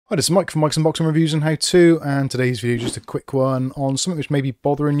Hi, this is Mike from Mike's Unboxing Reviews and How To, and today's video is just a quick one on something which may be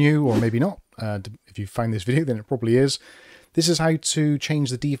bothering you or maybe not. If you found this video, then it probably is. This is how to change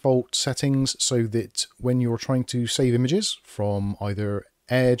the default settings so that when you're trying to save images from either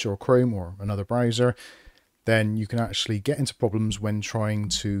Edge or Chrome or another browser, then you can actually get into problems when trying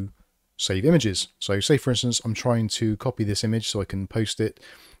to save images. So say for instance, I'm trying to copy this image so I can post it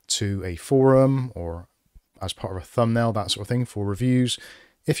to a forum or as part of a thumbnail, that sort of thing for reviews.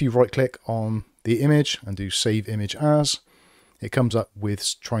 If you right click on the image and do save image as, it comes up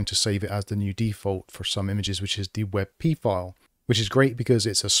with trying to save it as the new default for some images, which is the WEBP file, which is great because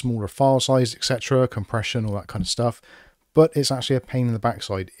it's a smaller file size, etc., compression, all that kind of stuff. But it's actually a pain in the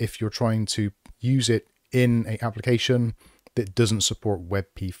backside if you're trying to use it in an application that doesn't support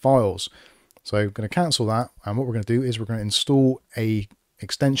WEBP files. So I'm going to cancel that. And what we're going to do is we're going to install a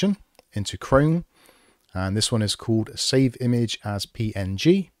extension into Chrome. And this one is called Save Image As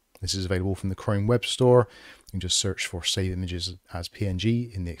PNG. This is available from the Chrome Web Store. You can just search for Save Images As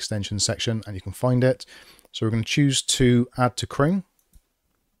PNG in the extension section and you can find it. So we're going to choose to add to Chrome.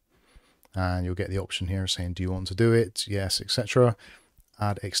 And you'll get the option here saying, do you want to do it? Yes, etc.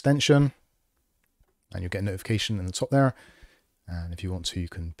 Add extension. And you'll get a notification in the top there. And if you want to, you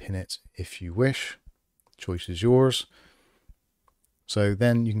can pin it if you wish. The choice is yours. So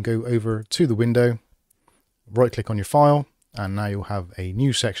then you can go over to the window, right click on your file, and now you'll have a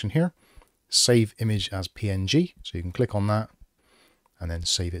new section here, Save Image As PNG. So you can click on that and then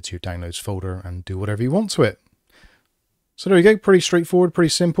save it to your downloads folder and do whatever you want to it. So there you go, pretty straightforward, pretty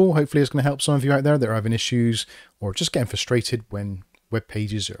simple. Hopefully it's going to help some of you out there that are having issues or just getting frustrated when web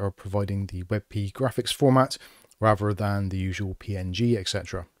pages are providing the WebP graphics format rather than the usual PNG,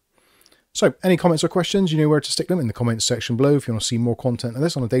 etc. So any comments or questions, you know where to stick them in the comments section below. If you want to see more content like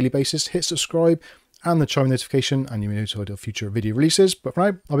this on a daily basis, hit subscribe and the chime notification and you'll be notified of future video releases. But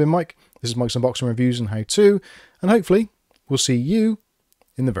for now, I've been Mike. This is Mike's Unboxing Reviews and How To, and hopefully we'll see you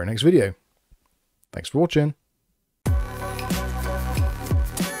in the very next video. Thanks for watching.